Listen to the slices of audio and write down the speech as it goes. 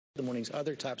The morning's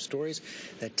other top stories,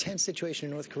 the tense situation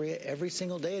in North Korea every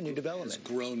single day, a new development. It's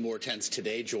grown more tense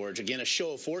today, George. Again, a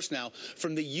show of force now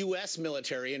from the U.S.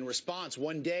 military in response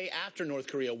one day after North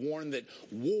Korea warned that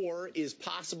war is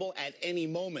possible at any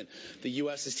moment. The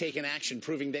U.S. has taken action,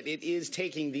 proving that it is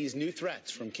taking these new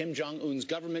threats from Kim Jong-un's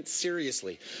government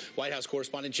seriously. White House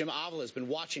correspondent Jim Avila has been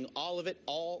watching all of it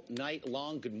all night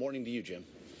long. Good morning to you, Jim.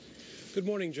 Good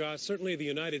morning, Josh. Certainly the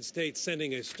United States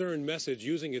sending a stern message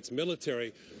using its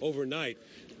military overnight.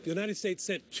 The United States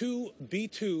sent two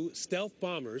B-2 stealth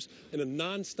bombers in a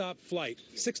nonstop flight,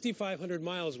 6,500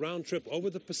 miles round trip over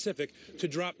the Pacific to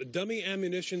drop dummy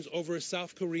ammunitions over a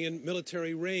South Korean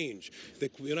military range. The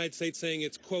United States saying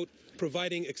it's, quote,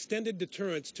 providing extended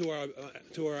deterrence to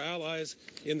our allies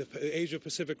in the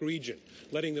Asia-Pacific region,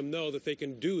 letting them know that they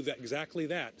can do exactly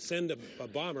that, send a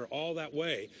bomber all that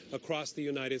way across the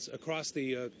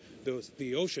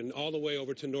ocean all the way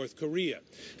over to North Korea.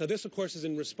 Now, this, of course, is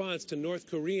in response to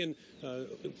North Korean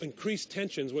increased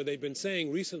tensions, where they've been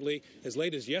saying recently, as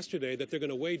late as yesterday, that they're going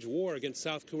to wage war against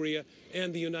South Korea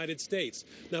and the United States.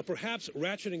 Now, perhaps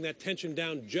ratcheting that tension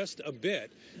down just a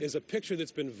bit is a picture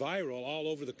that's been viral all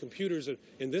over the computers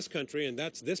in this country, and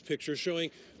that's this picture showing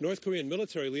North Korean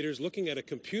military leaders looking at a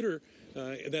computer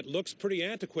that looks pretty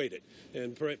antiquated.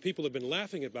 And people have been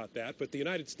laughing about that, but the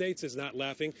United States is not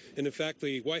laughing. And in fact,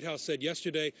 the White House said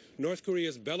yesterday, North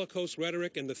Korea's bellicose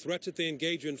rhetoric and the threats that they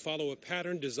engage in follow a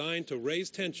pattern designed to raise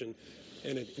tension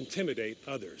and intimidate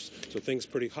others. So things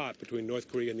pretty hot between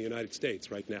North Korea and the United States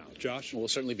right now. Josh? We'll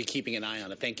certainly be keeping an eye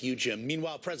on it. Thank you, Jim.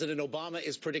 Meanwhile, President Obama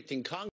is predicting Congress